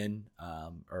that win,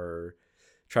 or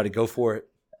try to go for it?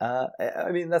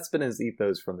 I mean, that's been his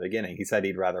ethos from the beginning. He said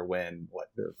he'd rather win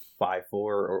 5-4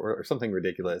 or something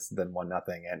ridiculous than 1-0,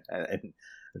 and I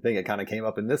think it kind of came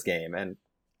up in this game. And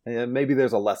maybe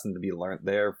there's a lesson to be learned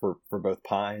there for both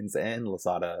Pines and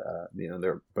Losada.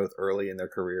 They're both early in their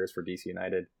careers for DC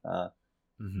United.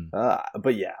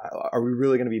 But yeah, are we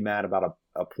really going to be mad about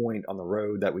a point on the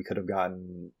road that we could have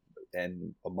gotten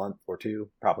in a month or two?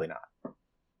 Probably not.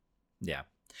 Yeah.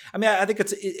 I mean, I think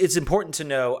it's important to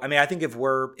know. I mean, I think if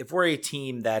we're a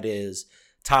team that is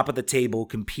top of the table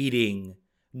competing,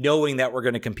 knowing that we're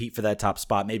going to compete for that top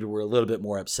spot, maybe we're a little bit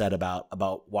more upset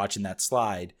about watching that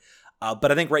slide.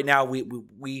 But I think right now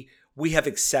we have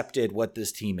accepted what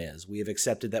this team is. We have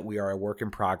accepted that we are a work in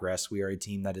progress. We are a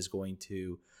team that is going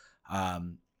to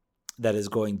it's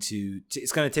going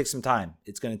to take some time.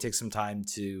 It's going to take some time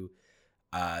to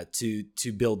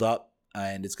build up,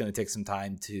 and it's going to take some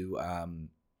time to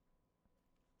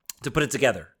put it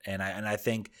together. And I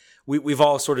think we've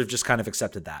all sort of just kind of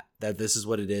accepted that this is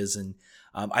what it is. And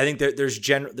I think there's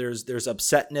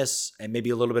upsetness and maybe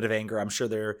a little bit of anger. I'm sure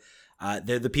they're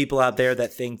the people out there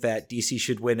that think that DC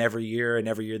should win every year and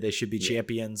every year they should be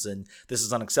champions, and this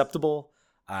is unacceptable.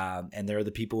 And there are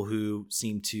the people who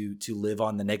seem to live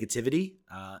on the negativity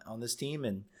on this team.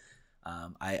 And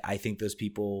I think those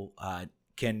people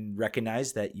can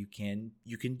recognize that you can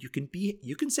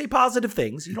say positive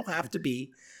things. You don't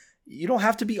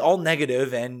have to be all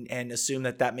negative and assume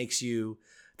that makes you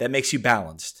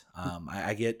balanced.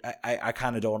 I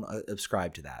kind of don't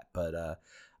ascribe to that, but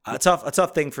a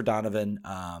tough thing for Donovan.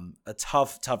 A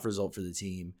tough result for the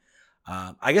team.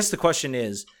 I guess the question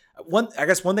is, one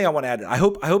thing I want to add. I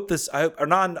hope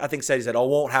Hernan, I think, said, "Oh, it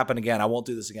won't happen again. I won't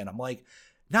do this again." I'm like,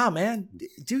 nah, man,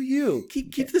 do you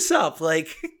keep this up?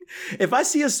 Like, if I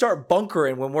see us start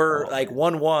bunkering when we're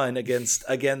 1-1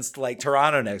 against like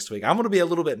Toronto next week, I'm gonna be a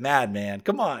little bit mad, man.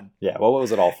 Come on. Yeah. Well, what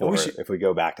was it all for? If we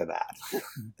go back to that.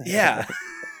 Yeah.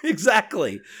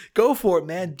 Exactly. Go for it,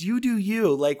 man. Do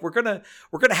you. Like, we're gonna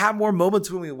have more moments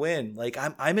when we win. Like,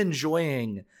 I'm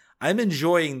enjoying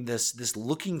this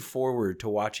looking forward to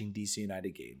watching DC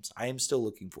United games. I am still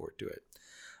looking forward to it.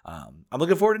 I'm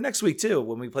looking forward to next week too,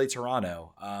 when we play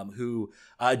Toronto, who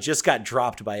just got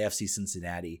dropped by FC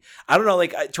Cincinnati. I don't know,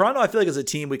 Toronto, I feel like is a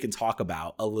team we can talk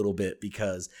about a little bit,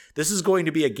 because this is going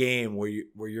to be a game where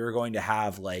you're going to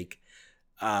have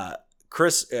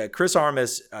Chris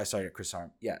Armas,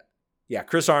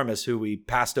 Chris Armas, who we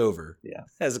passed over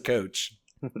as a coach.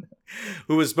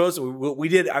 Who was supposed to,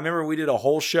 I remember we did a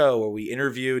whole show where we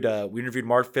interviewed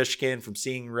Mark Fishkin from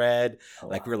Seeing Red.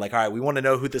 We were like, all right, we want to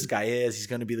know who this guy is. He's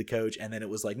going to be the coach. And then it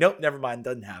was like, nope, never mind.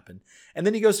 Doesn't happen. And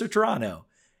then he goes to Toronto,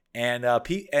 and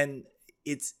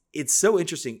it's so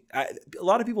interesting. A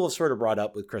lot of people have sort of brought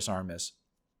up with Chris Armas.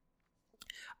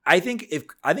 I think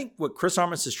what Chris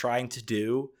Armas is trying to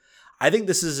do, I think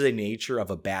this is the nature of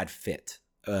a bad fit.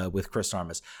 With Chris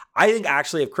Armas. I think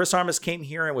actually if Chris Armas came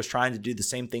here and was trying to do the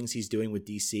same things he's doing with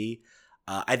DC,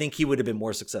 I think he would have been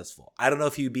more successful. I don't know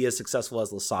if he would be as successful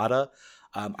as Losada.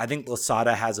 I think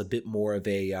Losada has a bit more of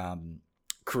a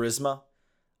charisma.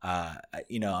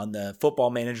 On the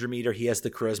Football Manager meter, he has the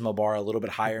charisma bar a little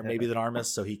bit higher maybe than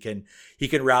Armas, so he can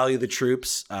rally the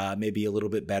troops maybe a little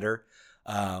bit better.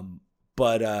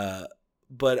 But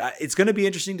it's going to be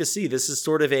interesting to see. This is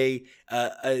sort of a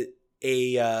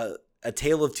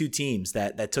tale of two teams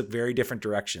that took very different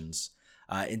directions,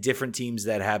 and different teams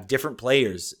that have different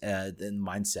players in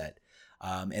mindset.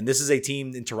 And this is a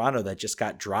team in Toronto that just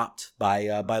got dropped by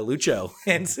Lucho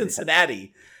and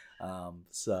Cincinnati.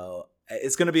 So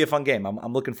it's going to be a fun game.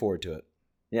 I'm looking forward to it.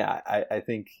 Yeah, I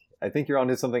think you're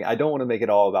onto something. I don't want to make it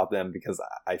all about them, because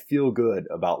I feel good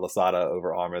about Losada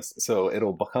over Armas. So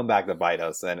it'll come back to bite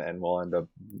us, and we'll end up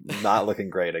not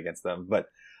looking great against them.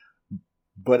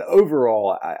 But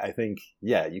overall, I think,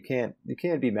 you can't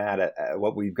be mad at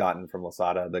what we've gotten from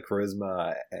Losada. The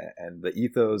charisma and the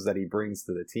ethos that he brings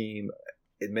to the team,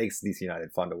 it makes DC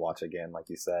United fun to watch again, like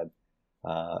you said.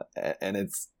 And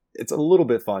it's a little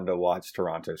bit fun to watch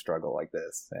Toronto struggle like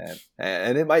this,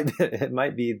 and it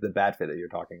might be the bad fit that you're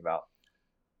talking about.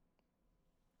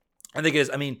 I think it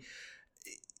is. I mean,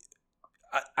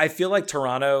 I feel like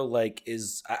Toronto I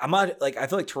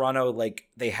feel like Toronto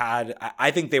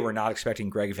I think they were not expecting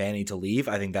Greg Vanney to leave.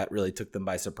 I think that really took them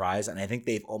by surprise, and I think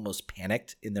they've almost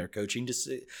panicked in their coaching to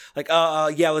say,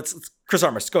 let's Chris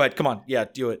Armas, go ahead, come on,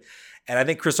 do it. And I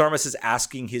think Chris Armas is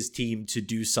asking his team to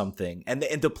do something, and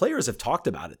the players have talked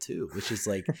about it too, which is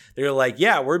they're like,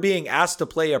 we're being asked to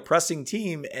play a pressing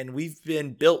team, and we've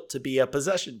been built to be a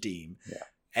possession team.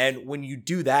 And when you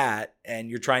do that and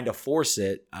you're trying to force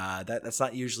it, that's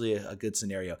not usually a good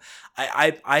scenario.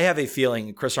 I have a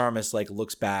feeling Chris Armas like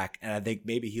looks back, and I think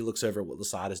maybe he looks over at what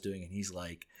Losada's doing, and he's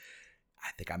like, I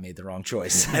think I made the wrong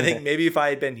choice. I think maybe if I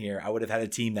had been here, I would have had a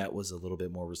team that was a little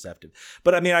bit more receptive.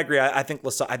 But I mean, I agree. I think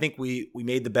we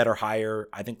made the better hire.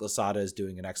 I think Losada is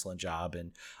doing an excellent job,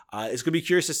 and it's going to be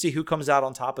curious to see who comes out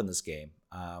on top in this game.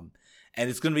 And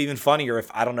it's going to be even funnier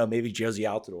if, I don't know, maybe Josie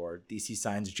Altidore, DC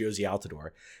signs Josie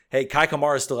Altidore. Hey, Kai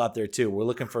Kamara is still out there too. We're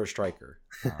looking for a striker.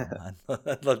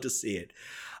 I'd love to see it.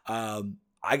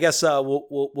 I guess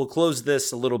we'll close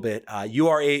this a little bit. You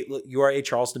are a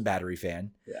Charleston Battery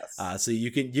fan. Yes. So you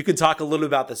can talk a little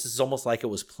about this. This is almost like it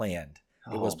was planned.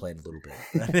 It was planned a little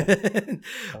bit.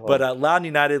 But Loudoun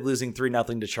United losing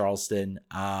 3-0 to Charleston.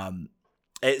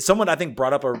 Someone I think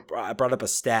brought up a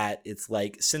stat. It's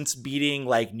like since beating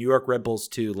like New York Red Bulls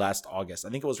 2 last August, I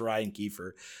think it was Ryan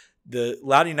Kiefer, the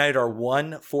Loudoun United are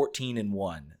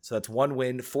 1-14-1. So that's 1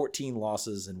 win, 14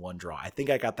 losses, and 1 draw. I think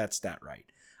I got that stat right.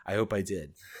 I hope I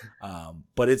did.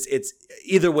 But it's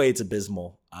either way, it's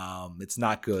abysmal. It's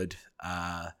not good.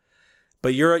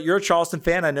 But you're a Charleston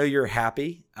fan. I know you're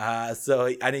happy.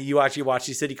 So I know you actually watched.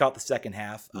 You said you caught the second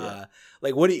half. Yeah.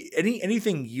 Like what?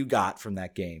 Anything you got from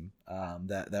that game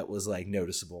that was like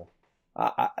noticeable?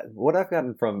 What I've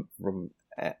gotten from,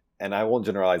 and I won't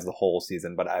generalize the whole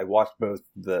season, but I watched both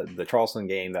the Charleston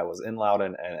game that was in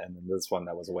Loudoun and this one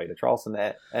that was away to Charleston.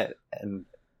 And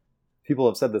people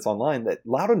have said this online that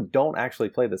Loudoun don't actually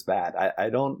play this bad.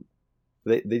 I don't.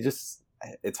 They just.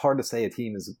 It's hard to say a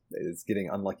team is getting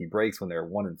unlucky breaks when they're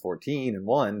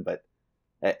 1-14-1, but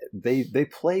they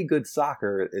play good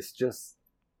soccer. It's just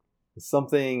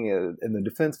something in the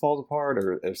defense falls apart,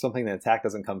 or something in the attack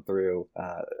doesn't come through.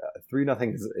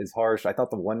 3-0 is harsh. I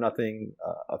thought the 1-0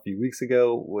 a few weeks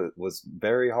ago was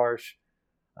very harsh.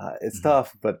 It's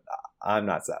tough, but I'm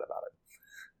not sad about it.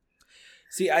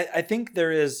 See, I think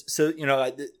there is, so,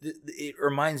 it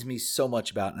reminds me so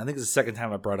much about, and I think it's the second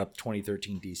time I brought up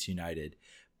 2013 DC United,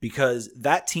 because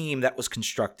that team that was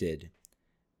constructed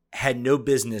had no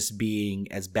business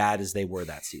being as bad as they were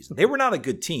that season. They were not a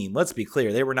good team. Let's be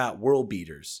clear. They were not world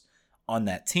beaters on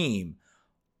that team,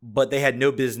 but they had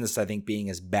no business, I think, being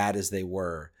as bad as they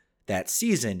were that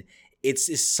season.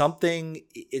 It's something,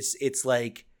 it's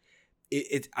like,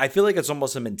 I feel like it's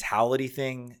almost a mentality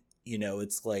thing.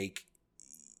 It's like,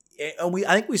 and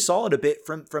I think we saw it a bit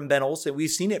from Ben Olsen. We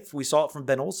saw it from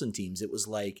Ben Olsen teams. It was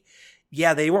like,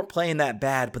 yeah, they weren't playing that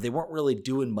bad, but they weren't really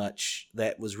doing much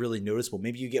that was really noticeable.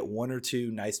 Maybe you get 1 or 2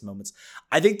 nice moments.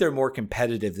 I think they're more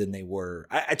competitive than they were.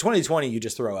 2020, you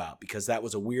just throw out because that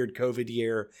was a weird COVID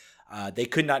year. They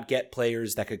could not get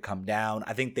players that could come down.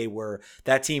 I think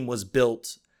that team was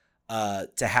built to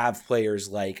have players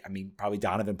like, probably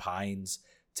Donovan Pines,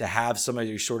 to have some of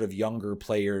your sort of younger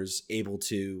players able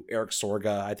to, Eric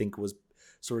Sorga, I think was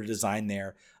sort of designed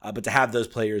there, but to have those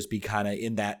players be kind of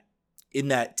in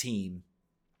that team,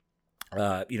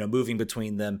 moving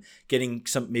between them, getting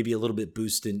maybe a little bit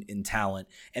boost in talent.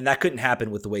 And that couldn't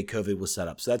happen with the way COVID was set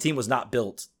up. So that team was not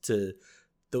built to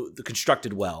the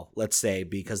constructed well, let's say,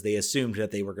 because they assumed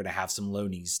that they were going to have some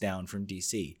loanies down from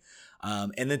DC.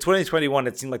 And then 2021,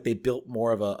 it seemed like they built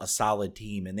more of a solid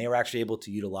team, and they were actually able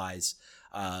to utilize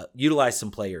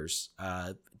some players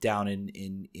down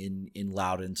in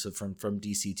Loudoun, so from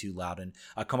DC to Loudoun.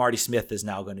 Camardi Smith is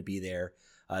now going to be there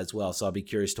as well, so I'll be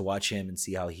curious to watch him and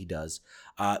see how he does.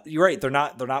 You're right; they're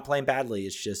not playing badly.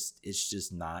 It's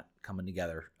just not coming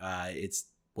together. It's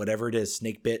whatever it is,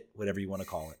 snake bit, whatever you want to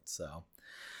call it. So.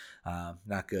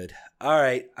 Not good. All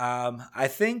right. I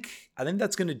think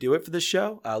that's going to do it for this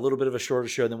show. A little bit of a shorter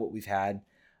show than what we've had.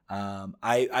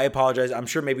 I apologize. I'm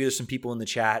sure maybe there's some people in the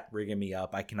chat rigging me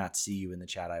up. I cannot see you in the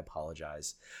chat. I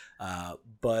apologize.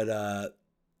 But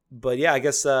yeah, I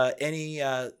guess,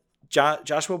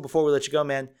 Joshua, before we let you go,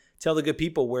 man, tell the good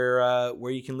people where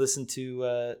you can listen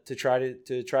to Tried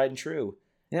and True.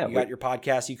 Yeah. You got your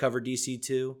podcast. You cover DC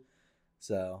too.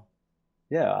 So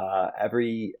yeah,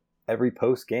 every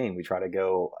post game we try to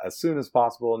go as soon as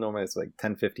possible. Normally it's like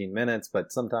 10-15 minutes,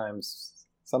 but sometimes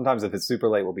if it's super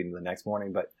late, we'll be the next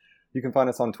morning. But you can find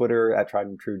us on Twitter at Tried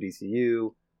and True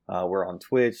DCU. We're on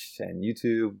Twitch and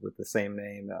YouTube with the same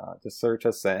name. Just search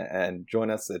us and join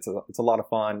us. It's a lot of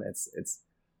fun. It's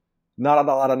not a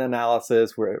lot of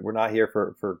analysis. We're not here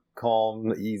for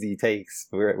calm, easy takes.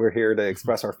 We're here to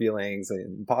express our feelings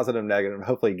and positive, negative, and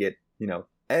hopefully get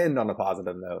end on a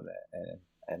positive note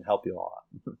and help you all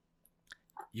out.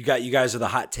 You guys are the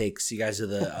hot takes. You guys are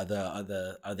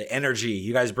the energy.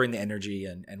 You guys bring the energy,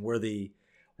 and we're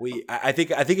I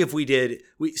think if we did,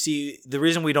 we see the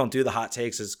reason we don't do the hot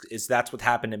takes is that's what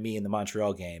happened to me in the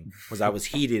Montreal game. Was I was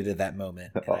heated at that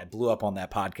moment and I blew up on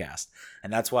that podcast,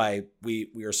 and that's why we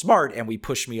are smart and we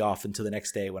push me off until the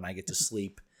next day when I get to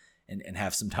sleep and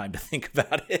have some time to think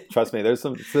about it. Trust me, there's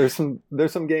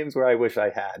some games where I wish I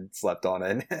had slept on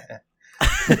it.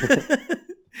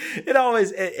 It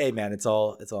always, hey man, it's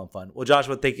all fun. Well,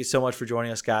 Joshua, thank you so much for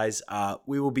joining us, guys.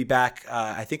 We will be back.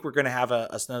 I think we're going to have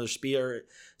another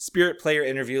Spirit player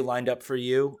interview lined up for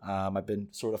you. I've been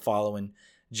sort of following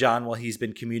John while he's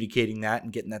been communicating that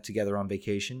and getting that together on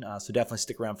vacation. So definitely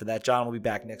stick around for that. John will be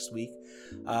back next week.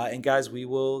 And guys, we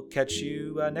will catch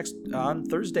you next on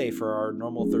Thursday for our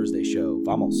normal Thursday show.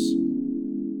 Vamos.